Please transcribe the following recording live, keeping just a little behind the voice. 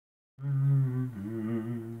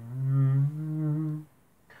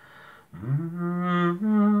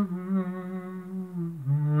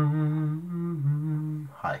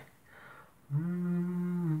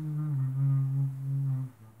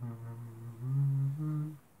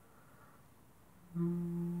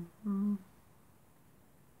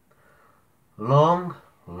Long,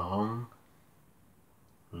 long,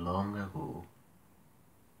 long ago,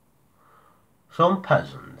 some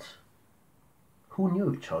peasants, who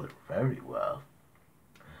knew each other very well,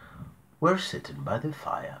 were sitting by the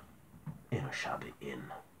fire in a shabby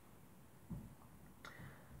inn.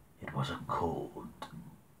 It was a cold,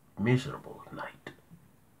 miserable night.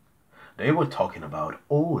 They were talking about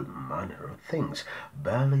all manner of things,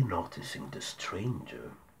 barely noticing the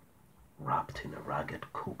stranger, wrapped in a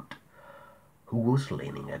ragged coat, who was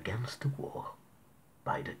leaning against the wall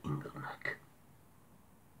by the ingle-neck.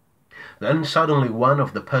 Then suddenly one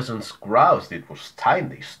of the peasants groused it was time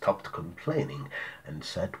they stopped complaining and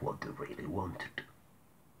said what they really wanted.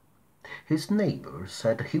 His neighbor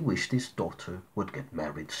said he wished his daughter would get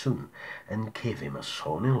married soon and give him a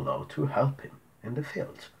son-in-law to help him in the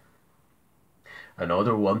fields.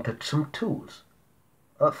 Another wanted some tools.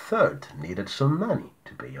 A third needed some money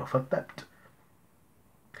to pay off a debt.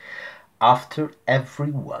 After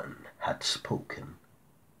everyone had spoken,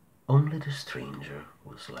 only the stranger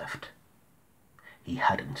was left. He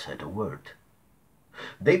hadn't said a word.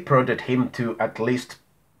 They prodded him to at least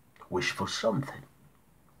wish for something.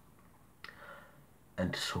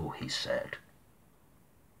 And so he said,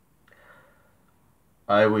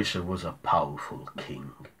 "I wish I was a powerful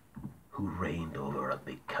king who reigned over a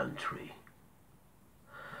big country.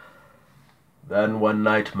 Then one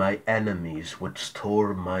night my enemies would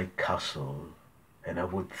storm my castle, and I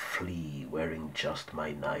would flee wearing just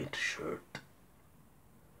my nightshirt.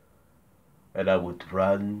 And I would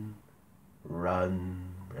run,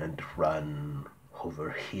 run, and run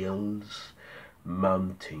over hills,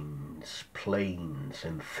 mountains, plains,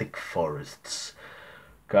 and thick forests,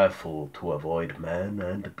 careful to avoid men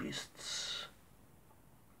and beasts.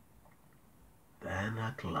 Then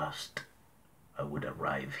at last I would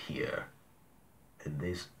arrive here, in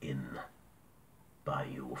this inn, by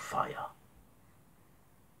your fire."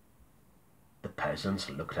 The peasants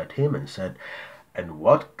looked at him and said, "And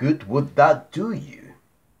what good would that do you?"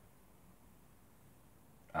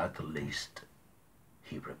 "At least,"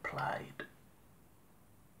 he replied,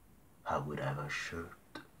 "I would have a shirt."